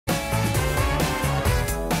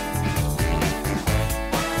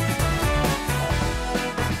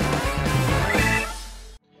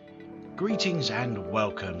Greetings and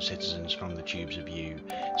welcome, citizens from the tubes of you,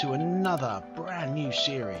 to another brand new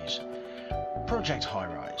series, Project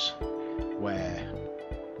Highrise, where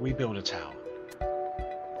we build a tower.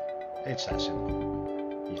 It's that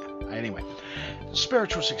simple. Yeah, anyway.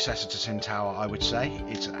 Spiritual successor to Tin Tower, I would say.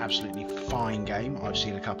 It's an absolutely fine game. I've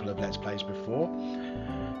seen a couple of Let's Plays before,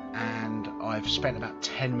 and I've spent about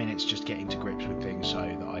 10 minutes just getting to grips with things so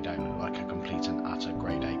that I don't look like a complete and utter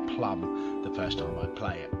grade A plum the first time I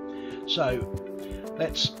play it. So,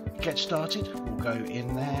 let's get started. We'll go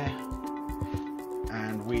in there,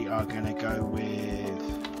 and we are going to go with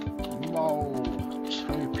Moltopia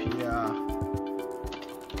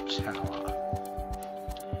Tower.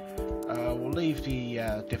 We'll leave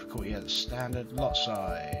the difficulty at standard. Lot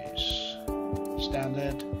size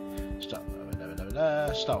standard.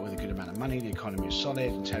 Start with a good amount of money. The economy is solid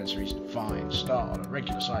and tenancy is fine. Start on a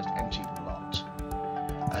regular sized empty lot.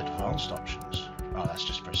 Advanced options. Oh, that's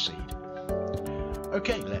just proceed.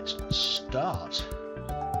 Okay, let's start.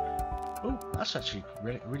 Oh, that's actually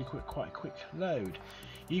really quick, quite a quick load.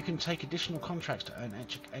 You can take additional contracts to earn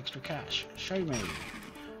extra cash. Show me.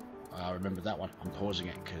 I remember that one. I'm pausing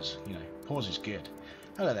it because, you know, pause is good.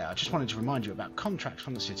 Hello there, I just wanted to remind you about contracts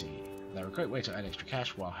from the city. They're a great way to earn extra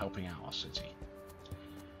cash while helping out our city.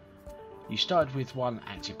 You started with one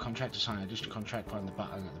active contract. To sign an additional contract, find the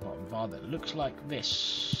button at the bottom bar that looks like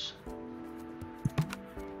this.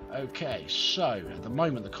 Okay, so at the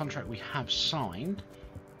moment the contract we have signed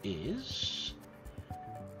is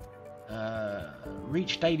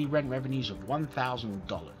reach daily rent revenues of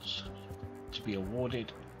 $1,000. To be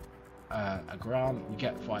awarded a grant, we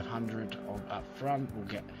get 500 on up front. We'll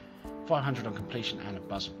get 500 on completion and a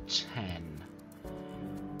buzz of 10.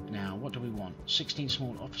 Now, what do we want? 16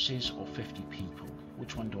 small offices or 50 people?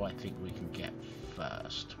 Which one do I think we can get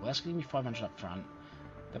first? Well, that's going to give me 500 up front.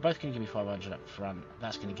 They're both going to give me 500 up front.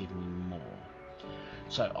 That's going to give me more.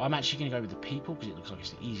 So I'm actually going to go with the people because it looks like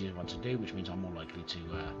it's the easiest one to do, which means I'm more likely to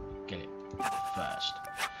get it first.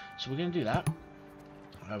 So we're going to do that.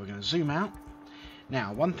 We're going to zoom out.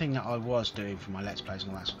 Now, one thing that I was doing for my Let's Plays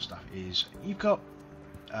and all that sort of stuff is you've got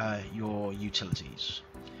your utilities.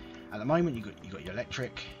 At the moment, you got your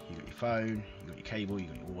electric, you got your phone, you got your cable, you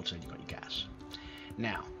got your water, and you got your gas.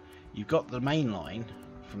 Now, you've got the main line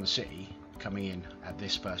from the city coming in at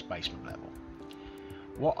this first basement level.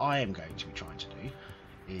 What I am going to be trying to do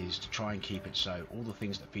is to try and keep it so all the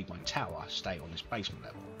things that feed my tower stay on this basement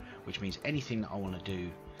level, which means anything that I want to do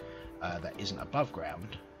that isn't above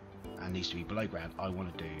ground and needs to be below ground, I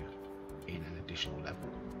want to do in an additional level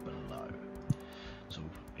below. So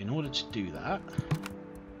in order to do that,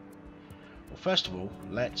 well, first of all,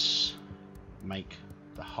 let's make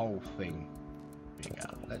the whole thing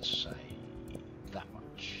bigger. Let's say that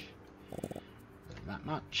much, that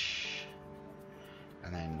much,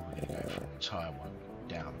 and then we're going to go for an entire one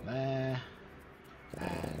down there,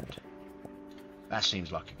 and that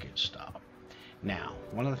seems like a good start. Now,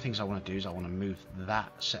 one of the things I want to do is I want to move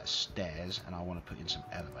that set of stairs, and I want to put in some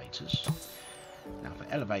elevators. Now, for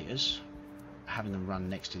elevators, having them run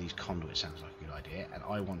next to these conduits sounds like a good idea, and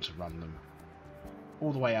I want to run them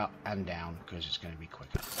all the way up and down because it's going to be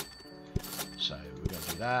quicker. So we're going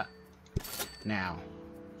to do that. Now,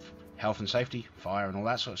 health and safety, fire and all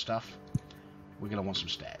that sort of stuff, we're going to want some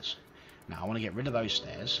stairs. Now I want to get rid of those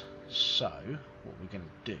stairs, so what we're going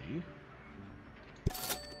to do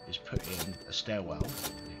is put in a stairwell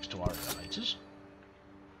next to our elevators.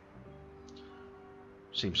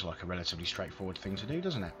 Seems like a relatively straightforward thing to do,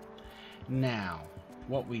 doesn't it? Now,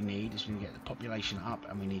 what we need is we need to get the population up,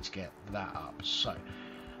 and we need to get that up. So,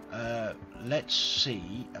 let's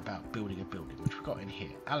see about building a building, which we've got in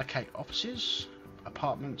here. Allocate offices,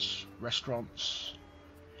 apartments, restaurants,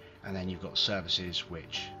 and then you've got services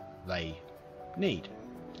which they need.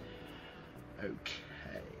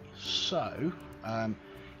 Okay, so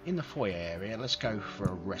in the foyer area, let's go for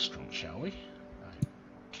a restaurant, shall we?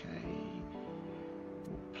 Okay,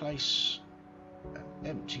 we'll place an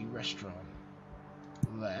empty restaurant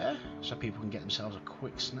there so people can get themselves a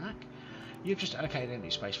quick snack. You've just allocated empty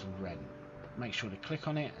space for rent. Make sure to click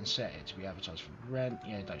on it and set it to be advertised for rent.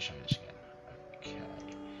 Yeah, don't show this again. Okay,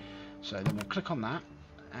 so then we'll click on that,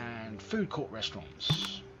 and food court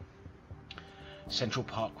restaurants. Central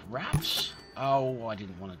Park wraps. Oh, I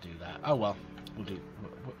didn't want to do that. Oh well,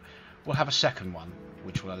 we'll have a second one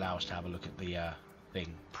which will allow us to have a look at the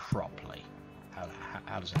thing properly.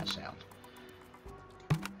 How does that sound?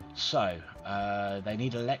 So they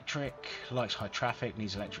need electric, likes high traffic,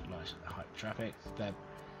 needs electric, likes high traffic.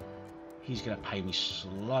 He's going to pay me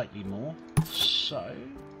slightly more, so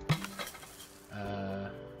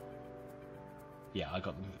Yeah, I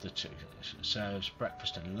got them the two. Serves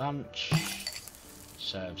breakfast and lunch.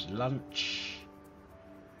 Serves lunch.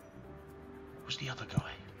 Who's the other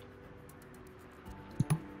guy?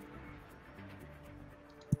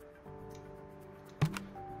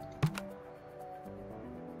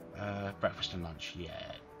 Breakfast and lunch,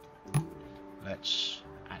 yeah. Let's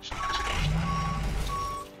actually discuss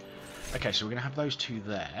that. Okay, so we're going to have those two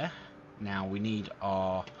there. Now we need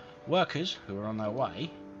our workers, who are on their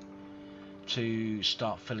way, to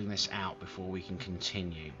start filling this out before we can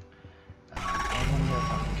continue. I wonder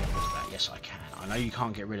if I can get rid of that. Yes, I can. I know you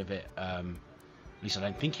can't get rid of it. At least I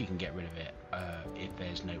don't think you can get rid of it if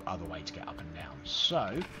there's no other way to get up and down.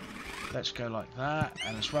 So let's go like that,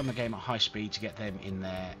 and let's run the game at high speed to get them in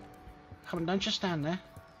there. Come on, don't just stand there.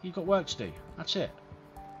 You've got work to do. That's it.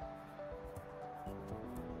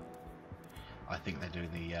 I think they're doing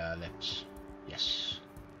the lifts. Yes.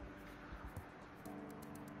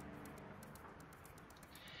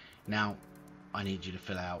 Now, I need you to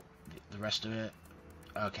fill out the rest of it.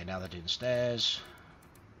 Okay, now they're doing the stairs.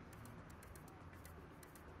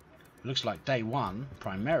 Looks like day one,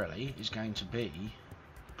 primarily, is going to be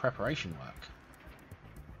preparation work.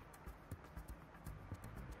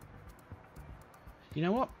 You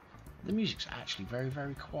know what? The music's actually very,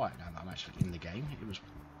 very quiet now that I'm actually in the game. It was...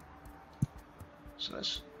 So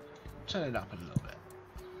let's turn it up a little bit.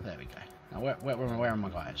 There we go. Now, where are my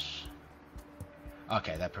guys?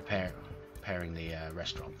 Okay, they're preparing the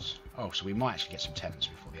restaurants. Oh, so we might actually get some tenants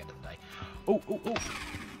before the end of the day. Oh!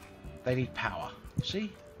 They need power.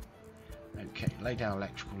 See? Okay, lay down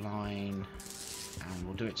electrical line, and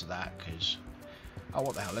we'll do it to that because... Oh,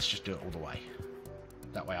 what the hell? Let's just do it all the way.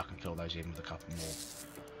 That way I can fill those in with a couple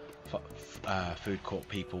more food court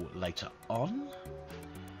people later on.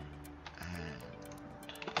 And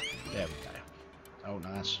there we go. Oh,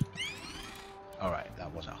 no, that's... Alright,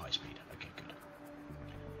 that was at high speed. Okay, good.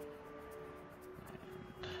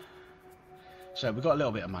 And... So we've got a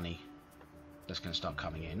little bit of money that's going to start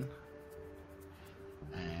coming in.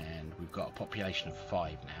 And we've got a population of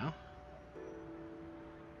 5 now.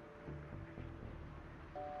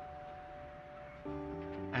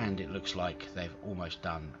 And it looks like they've almost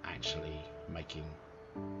done actually making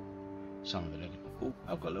some of it. Oh,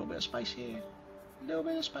 I've got a little bit of space here. A little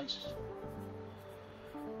bit of space.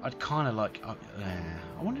 I'd kind of like... I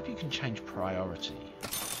wonder if you can change priority.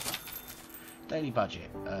 Daily budget.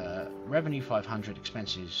 Revenue 500,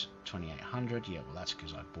 expenses 2800. Yeah, well that's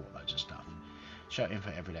because I bought loads of stuff. Show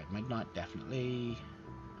info every day at midnight, definitely.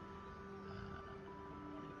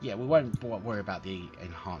 Yeah, we won't worry about the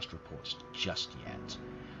enhanced reports just yet.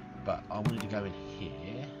 But I wanted to go in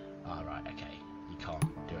here. Alright, okay. You can't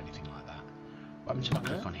do anything like that. What happens if I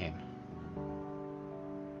click on him?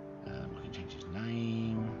 I can change his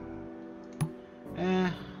name.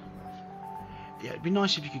 Yeah, it'd be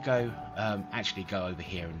nice if you could go, actually go over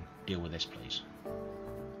here and deal with this, please.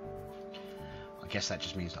 I guess that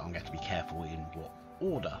just means that I'm going to be careful in what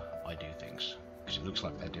order I do things. Because it looks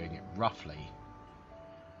like they're doing it roughly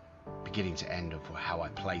beginning to end of how I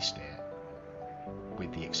placed it,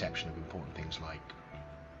 with the exception of important things like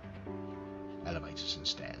elevators and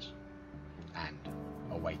stairs and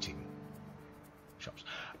awaiting shops.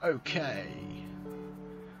 Okay,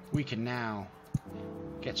 we can now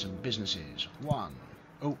get some businesses. One.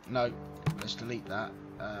 Oh no, let's delete that.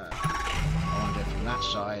 I want to do it from that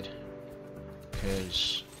side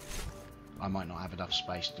because I might not have enough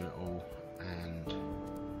space to do it all. And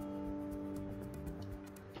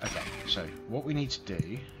okay, so what we need to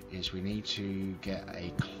do is we need to get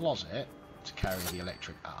a closet to carry the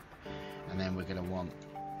electric up, and then we're going to want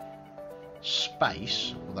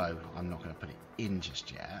space, although I'm not going to put it in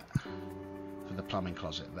just yet, for the plumbing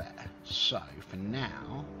closet there. So for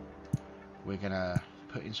now we're going to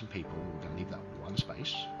put in some people. We're going to leave that one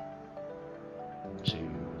space, 2,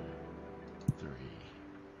 3.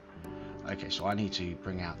 Okay, so I need to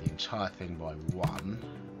bring out the entire thing by 1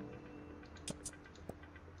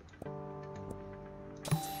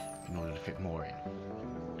 in order to fit more in.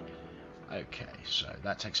 Okay, so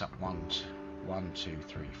that takes up 1, 2, 3, 4.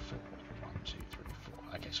 1, 2, 3,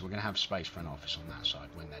 4. Okay, so we're going to have space for an office on that side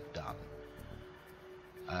when they're done.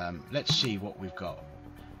 Let's see what we've got.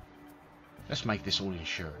 Let's make this all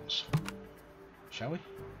insurance, shall we?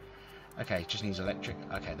 Okay, just needs electric.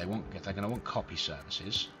 Okay, they're going to want copy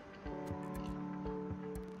services.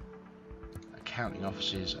 Accounting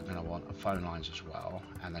offices are going to want phone lines as well,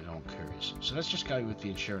 and they're going to want couriers. So let's just go with the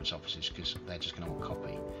insurance offices because they're just going to want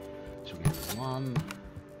copy. So we're going to do 1,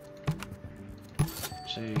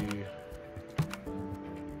 2,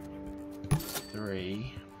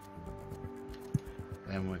 3.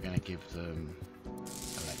 Then we're going to give them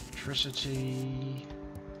electric. electricity,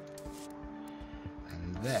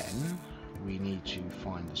 and then we need to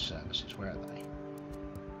find the services. Where are they?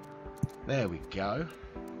 There we go.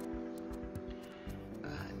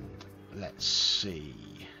 And let's see.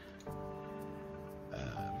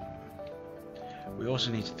 We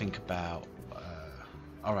also need to think about.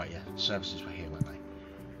 All right, yeah, services were here, weren't they?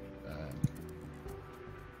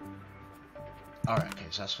 All right, okay,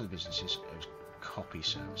 so that's for the businesses. It was copy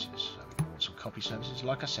services. So we want some copy services.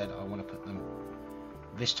 Like I said, I want to put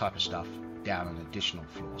this type of stuff down an additional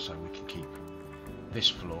floor, so we can keep this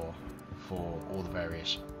floor for all the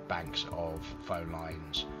various banks of phone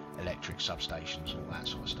lines, electric substations, all that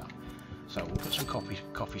sort of stuff. So we'll put some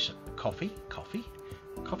coffee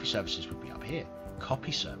services would be up here.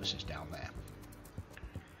 Copy services down there.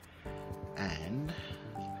 And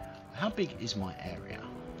how big is my area?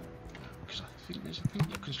 Because I think there's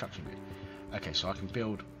a construction bit. Okay, so I can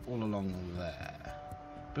build all along there.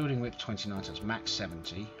 Building width 29, so it's max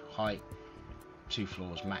 70. Height 2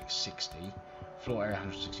 floors, max 60. Floor area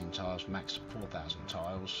 116 tiles, max 4,000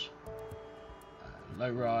 tiles.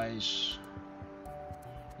 Low rise.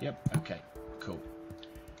 Yep, okay, cool.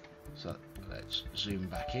 So let's zoom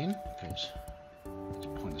back in because it's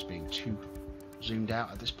pointless being too zoomed out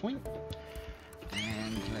at this point.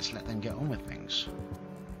 And let's let them get on with things.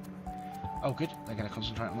 Oh good, they're going to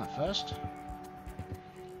concentrate on that first.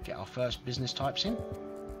 Get our first business types in.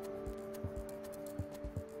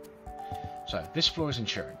 So this floor is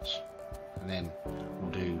insurance, and then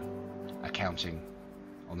we'll do accounting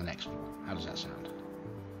on the next floor. How does that sound?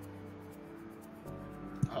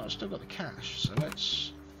 Oh, I've still got the cash, so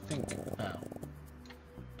let's think about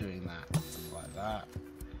doing that like that.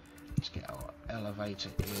 Let's get our elevator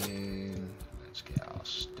in, let's get our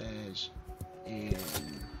stairs in,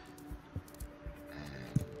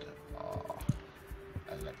 and our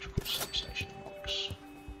electrical substation box.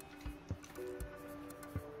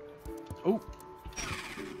 Oh,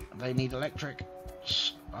 they need electric.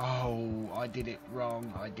 Oh, I did it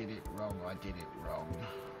wrong, I did it wrong.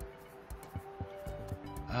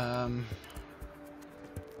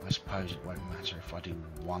 I suppose it won't matter if I do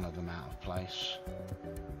one of them out of place.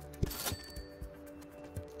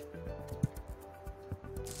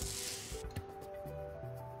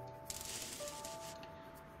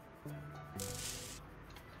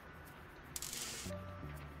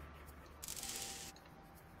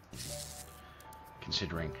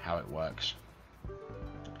 Considering how it works.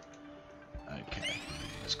 Okay,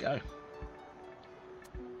 let's go.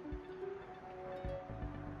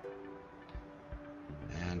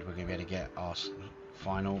 And we're going to be able to get our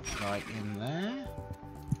final guy in there.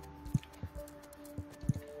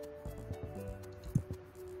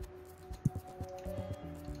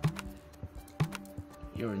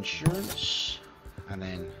 Your insurance, and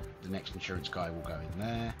then the next insurance guy will go in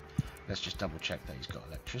there. Let's just double check that he's got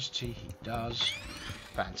electricity. He does.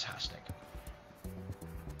 Fantastic.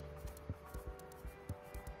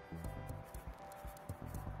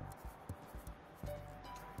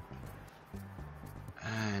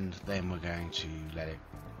 And then we're going to let it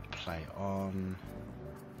play on.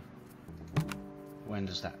 When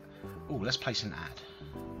does that... Oh, let's place an ad.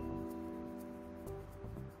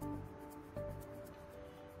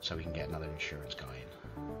 So we can get another insurance guy in.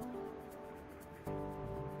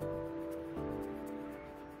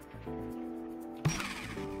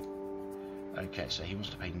 Okay, so he wants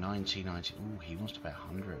to pay 90. Oh, he wants to pay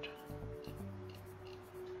 100.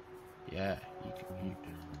 Yeah, you can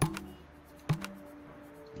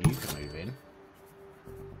move in.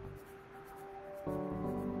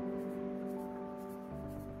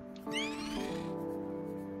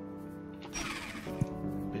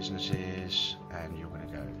 Businesses, and you're going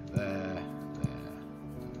to go there, there,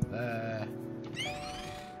 there.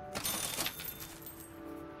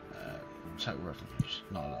 Total revenues,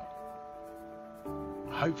 not a lot.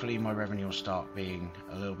 Hopefully my revenue will start being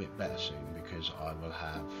a little bit better soon, because I will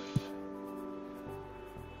have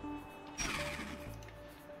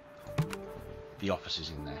the offices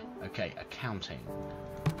in there. Okay, accounting.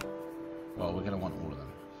 Well, we're going to want all of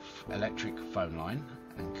them. Electric, phone line,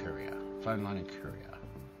 and courier. Phone line and courier.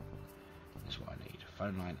 That's what I need.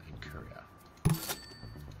 Phone line and courier.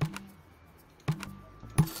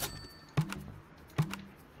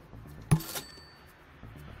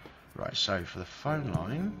 Right, so for the phone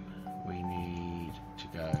line, we need to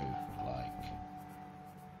go like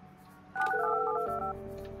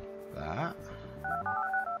that.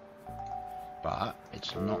 But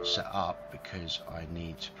it's not set up because I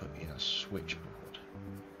need to put in a switchboard.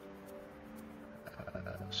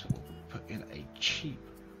 So we'll put in a cheap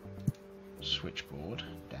switchboard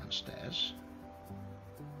downstairs.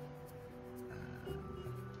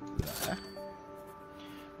 there,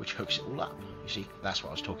 which hooks it all up. You see, that's what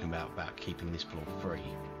I was talking about keeping this floor free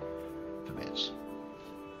for bits.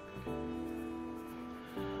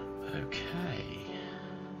 Okay.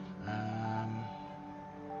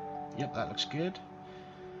 Yep, that looks good.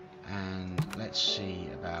 And let's see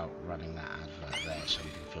about running that advert there so we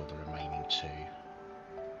can fill the remaining 2.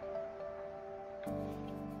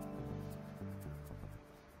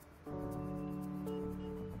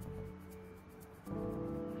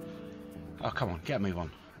 Oh, come on, get a move on.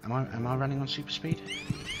 Am I running on super speed?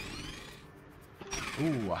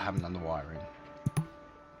 Ooh, I haven't done the wiring.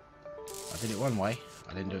 I did it one way,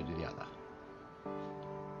 I didn't do it the other.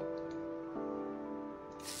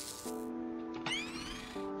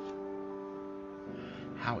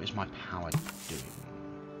 How is my power doing?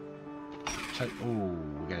 So, ooh,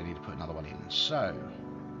 we're going to need to put another one in. So,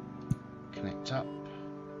 connect up.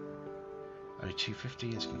 Only 250,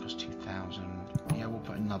 it's going to cost 2,000. Yeah, we'll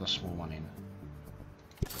put another small one in.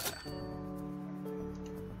 There.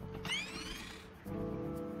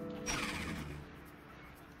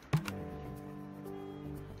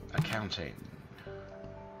 Accounting.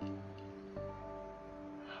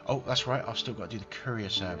 Oh, that's right, I've still got to do the courier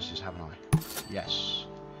services, haven't I? Yes.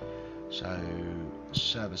 So,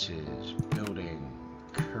 services, building,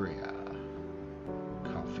 courier.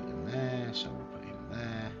 Can't fit in there, so we'll put in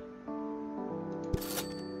there.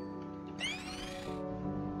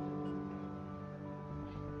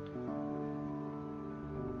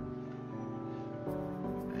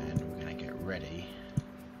 And we're going to get ready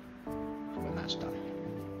for when that's done.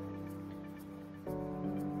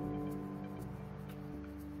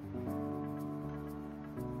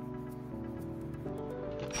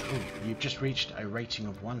 You've just reached a rating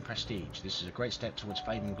of 1 prestige. This is a great step towards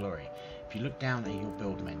fame and glory. If you look down at your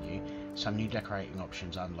build menu, some new decorating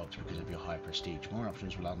options are unlocked because of your high prestige. More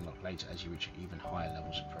options will unlock later as you reach even higher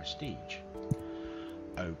levels of prestige.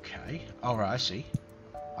 Okay. Alright, I see.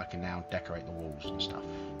 I can now decorate the walls and stuff.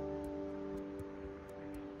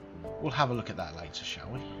 We'll have a look at that later, shall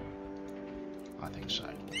we? I think so.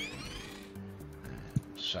 And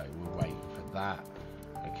so we're waiting for that.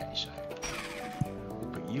 Okay, so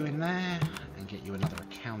we'll put you in there and get you another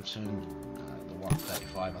accountant, the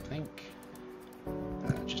 135 I think.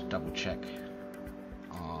 Just double check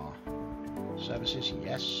our services.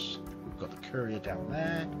 Yes, we've got the courier down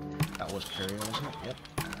there. That was courier, wasn't it? Yep.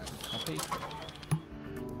 And copy.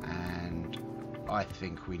 And I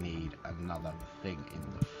think we need another thing in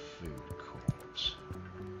the food court.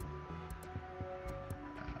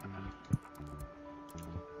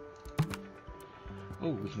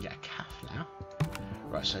 Oh, we can get a cafe now.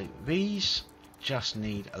 Right, so these just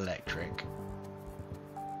need electric.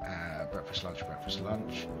 Breakfast,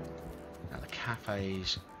 lunch. Now the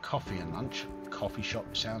cafes, coffee and lunch. Coffee shop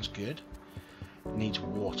sounds good. Needs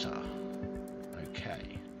water.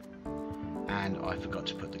 Okay. And I forgot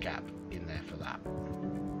to put the gap in there for that.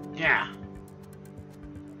 Yeah!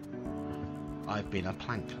 I've been a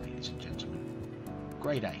plank, ladies and gentlemen.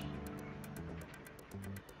 Grade A.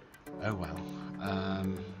 Oh well.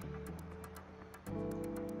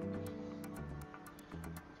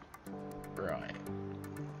 Right.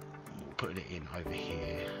 We'll put it in over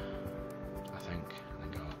here, I think,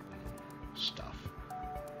 and then go up. Stuff.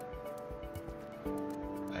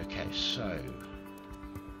 Okay, so.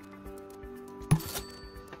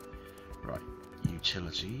 Right.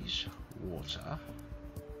 Utilities, water.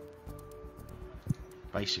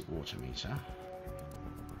 Basic water meter.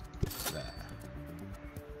 There.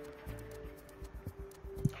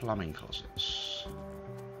 Plumbing closets.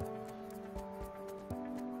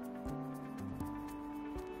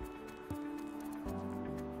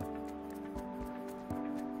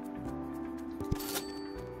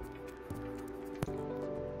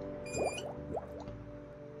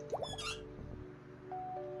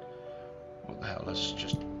 What the hell, let's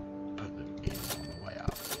just put them in on the way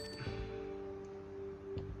up.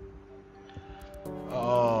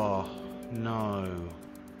 Oh, no.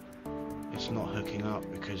 It's not hooking up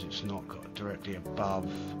because it's not got directly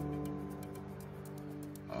above.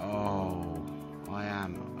 Oh,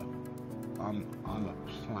 I'm a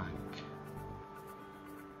plank.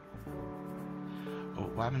 Oh,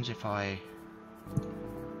 what happens if I?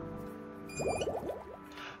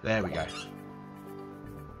 There we go.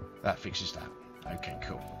 That fixes that. Okay,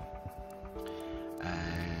 cool.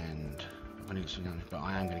 And I need something, but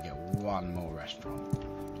I am going to get one more restaurant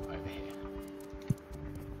over here.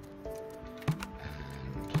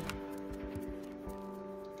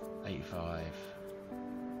 85.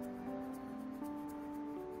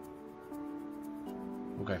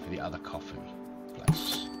 We'll go for the other coffee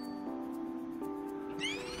place.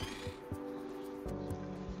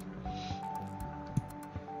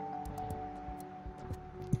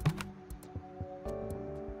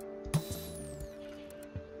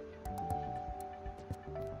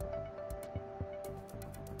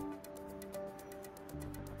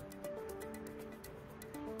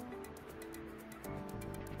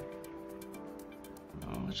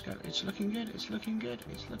 let's go. It's looking good. It's looking good.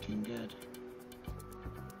 It's looking good.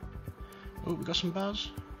 Oh, we got some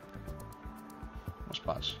buzz. What's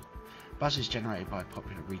buzz? Buzz is generated by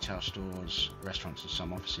popular retail stores, restaurants, and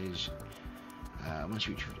some offices. Once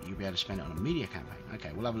you'll be able to spend it on a media campaign.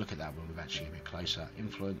 Okay, we'll have a look at that when we've actually a bit closer.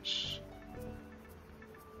 Influence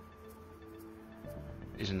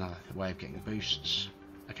is another way of getting boosts.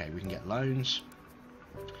 Okay, we can get loans,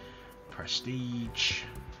 prestige,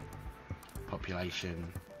 population.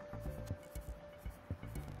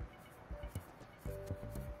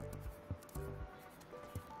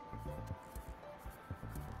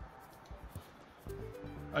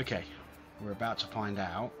 Okay, we're about to find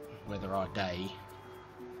out whether our day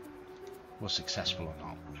was successful or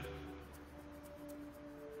not.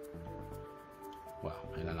 Well,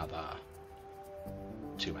 in another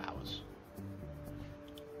 2 hours.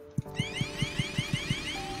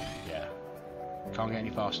 Yeah, can't get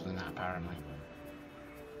any faster than that apparently.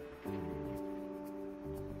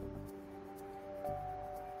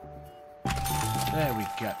 There we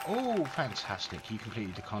go. Oh, fantastic. You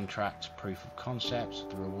completed the contract, proof of concept.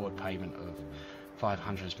 The reward payment of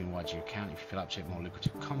 500 has been wired to your account. If you fill up to it, more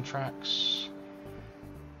lucrative contracts.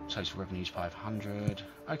 Total revenue is 500.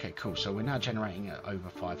 Okay, cool. So we're now generating at over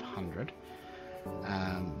 500.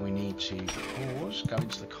 We need to pause, go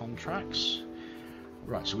into the contracts.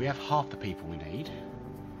 Right, so we have half the people we need.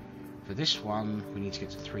 For this one, we need to get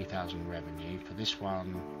to 3,000 revenue. For this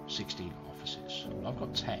one, 16 offices. Well, I've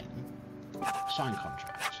got 10. Sign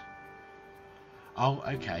contracts. Oh,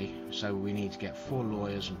 okay. So we need to get 4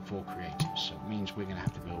 lawyers and 4 creatives. So it means we're going to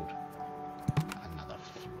have to build another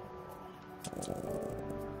floor.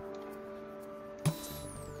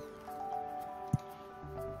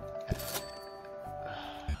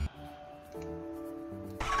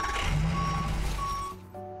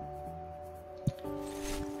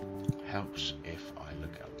 Helps if I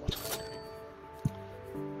look at what I'm doing.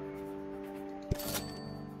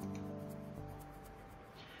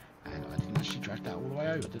 And I didn't actually drag that all the way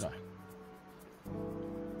over, did I? And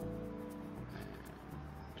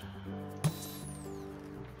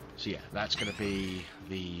so yeah, that's going to be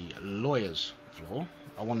the lawyer's floor.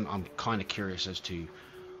 I'm kind of curious as to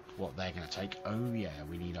what they're going to take. Oh yeah,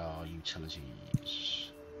 we need our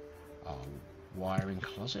utilities, our wiring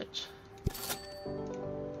closet,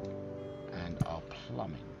 and our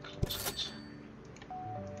plumbing closet.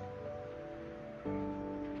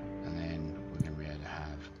 And then we're going to be able to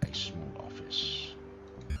have a small office.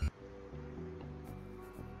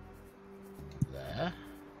 There.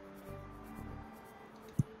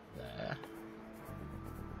 There.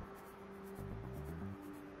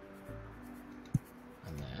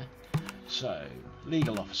 And there. So,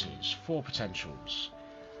 legal offices, 4 potentials.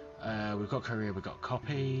 We've got career, we've got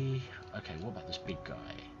copy. Okay, what about this big guy?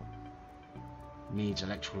 Needs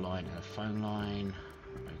electrical line and a phone line.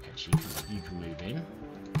 Okay, so you can move in.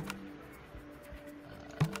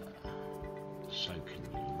 So can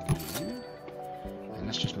you. And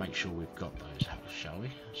let's just make sure we've got those, shall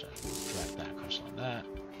we? So we'll drag that across like that,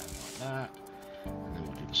 and like that. And then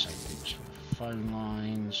we'll do the same things for the phone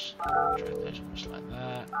lines. Drag those across like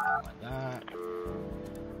that, and like that.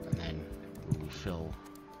 And then we'll fill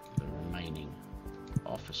the remaining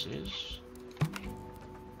offices.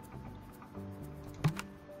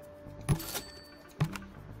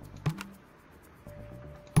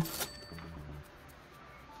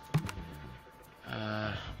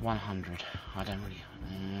 Uh, 100. I don't really.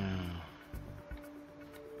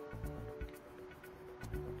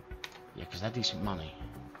 Yeah, because they're decent money.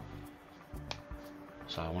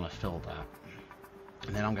 So I want to fill that,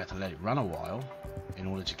 and then I'm going to let it run a while in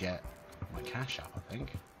order to get my cash up, I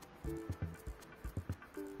think.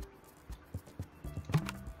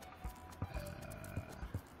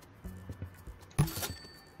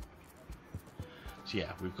 So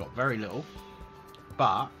yeah, we've got very little,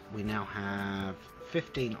 but we now have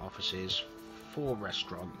 15 offices, 4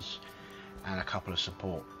 restaurants, and a couple of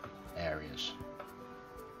support areas.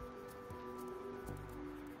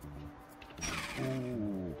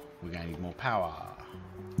 Ooh, we're going to need more power,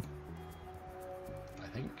 I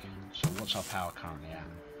think. So what's our power currently at?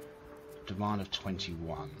 Demand of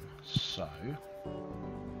 21. So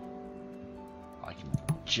I can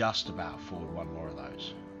just about afford 1 more of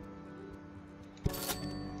those.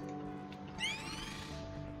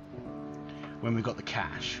 When we've got the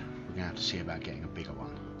cash, we're going to have to see about getting a bigger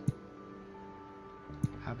one.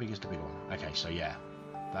 How big is the bigger one? Okay, so yeah,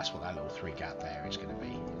 that's what that little 3 gap there is going to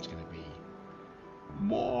be. It's going to be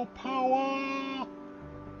more power.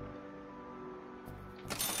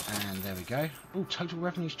 And there we go. Oh, total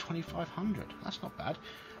revenue is 2,500. That's not bad.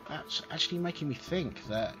 That's actually making me think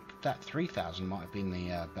that that 3,000 might have been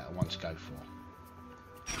the better one to go for.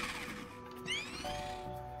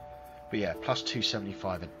 But yeah, plus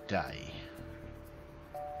 275 a day.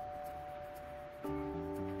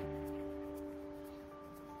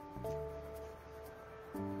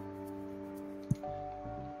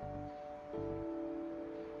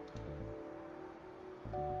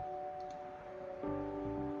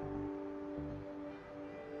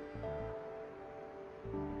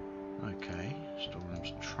 Okay,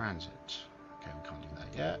 storerooms, transit. Okay, we can't do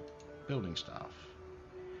that yet. Building staff.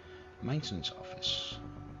 Maintenance office.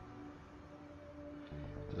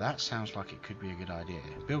 That sounds like it could be a good idea.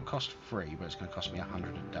 Build cost free, but it's going to cost me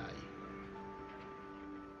 100 a day.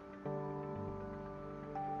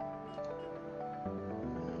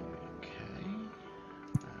 Okay,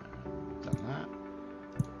 done that.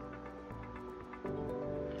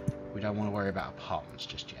 We don't want to worry about apartments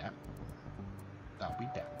just yet.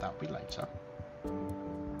 That'll be later.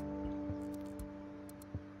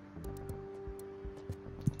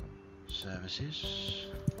 Services.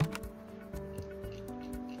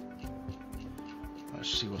 Let's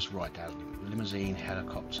see what's right down. Limousine,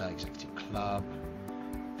 helicopter, executive club,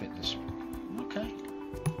 fitness. Okay.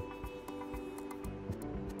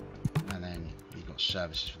 And then you've got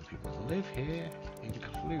services for the people that live here,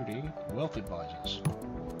 including wealth advisors.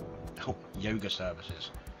 Oh, yoga services.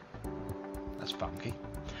 That's funky.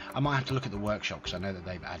 I might have to look at the workshop because I know that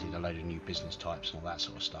they've added a load of new business types and all that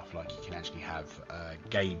sort of stuff. Like you can actually have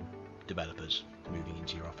game developers moving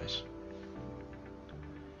into your office,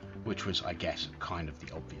 which was, I guess, kind of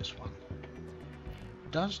the obvious one.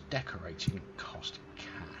 Does decorating cost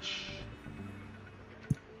cash?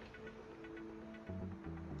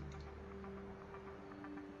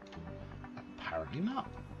 Apparently not.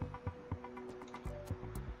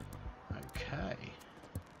 Okay.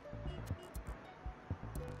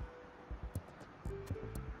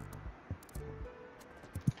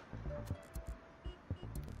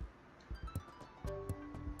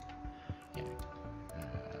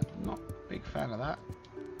 Fan of that.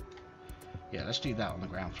 Yeah, let's do that on the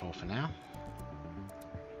ground floor for now.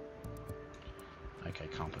 Okay,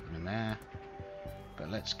 can't put them in there, but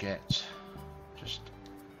let's get just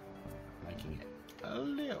making it a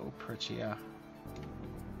little prettier.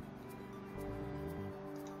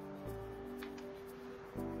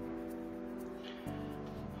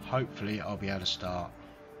 Hopefully I'll be able to start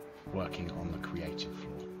working on the creative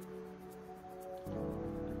floor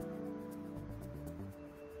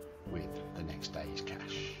with the next day's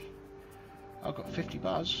cash. I've got 50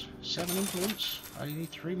 buzz, 7 influence. I only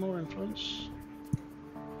need 3 more influence.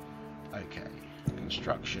 Okay,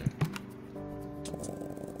 construction.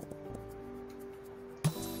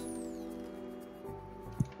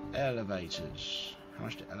 Elevators. How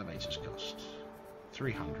much do elevators cost?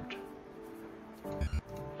 300.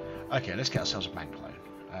 Okay, let's get ourselves a bank loan.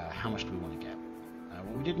 How much do we want to get?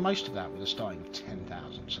 Well, we did most of that with a starting of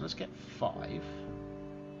 10,000, so let's get 5.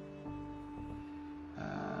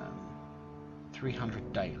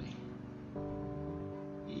 300 daily.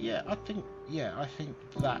 Yeah, I think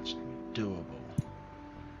that's doable.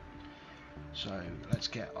 So let's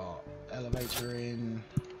get our elevator in,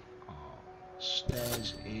 our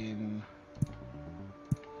stairs in,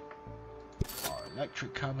 our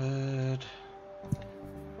electric cupboard,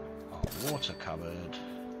 our water cupboard,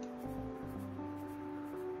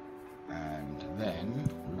 and then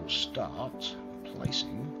we'll start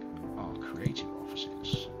placing our creative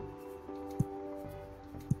offices.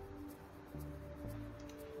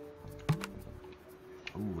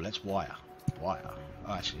 Ooh, let's wire. Oh,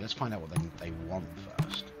 actually, let's find out what they want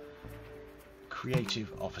first.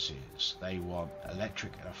 Creative offices. They want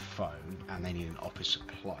electric and a phone, and they need an office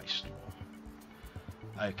supply store.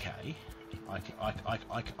 Okay, I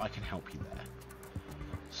can help you there.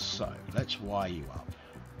 So let's wire you up.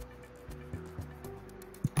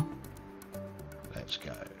 Let's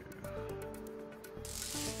go.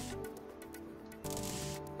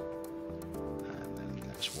 And then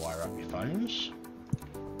let's wire up your phones.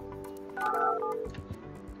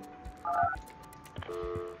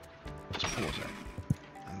 Let's pause it.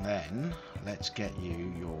 And then let's get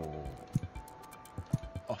you your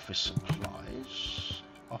office supplies,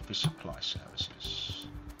 office supply services.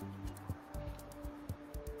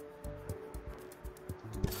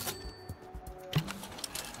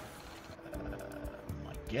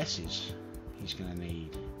 My guess is he's going to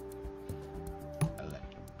need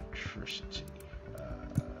electricity.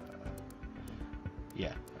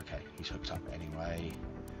 Yeah, okay, he's hooked up anyway.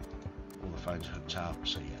 All the phones are hooked up,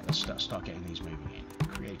 so yeah, let's start getting these moving in.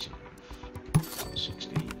 Creative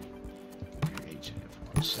 160, creative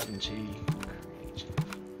 170, creative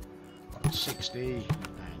 160,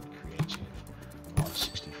 and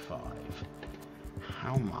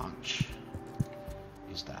how much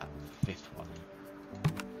is that fifth one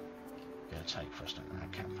going to take for us to our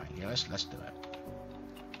campaign? Yeah, let's do it.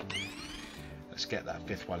 Let's get that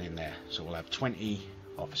fifth one in there. So we'll have 20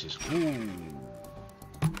 offices. Ooh.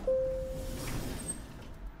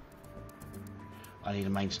 I need a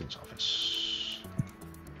maintenance office.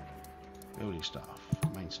 Building staff,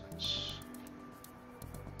 maintenance.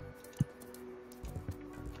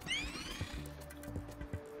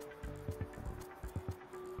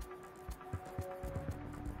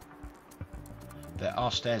 There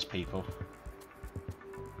are stairs, people.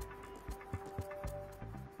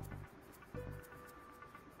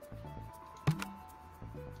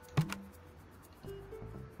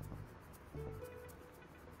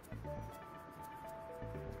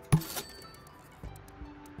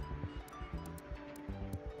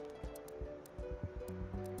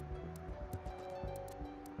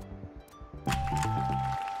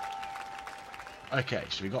 Okay,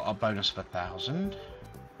 so we got our bonus of 1,000.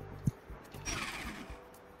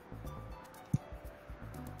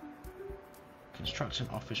 Construct an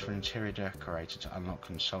office for an interior decorator to unlock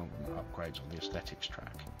consultant upgrades on the aesthetics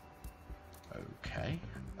track. Okay,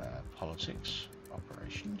 politics,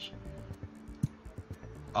 operations.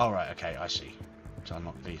 Alright, okay, I see. To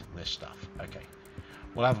unlock this stuff. Okay.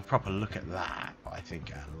 We'll have a proper look at that, I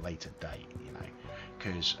think, at a later date, you know,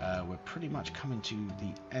 because we're pretty much coming to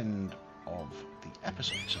the end of the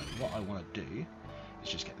episode. So what I want to do is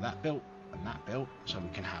just get that built and that built, so we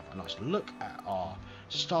can have a nice look at our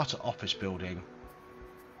starter office building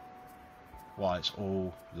while it's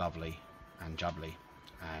all lovely and jubbly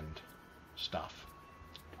and stuff.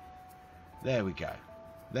 There we go.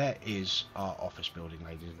 There is our office building,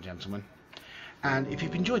 ladies and gentlemen. And if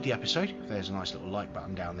you've enjoyed the episode, there's a nice little like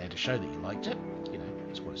button down there to show that you liked it. You know,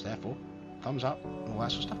 that's what it's there for. Thumbs up and all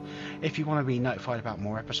that sort of stuff. If you want to be notified about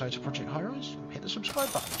more episodes of Project Highrise, hit the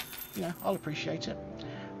subscribe button. You know, I'll appreciate it.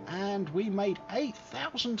 And we made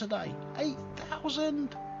 8,000 today.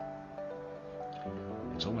 8,000!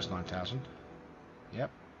 It's almost 9,000. Yep,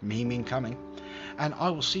 meme incoming. And I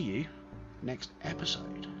will see you next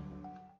episode.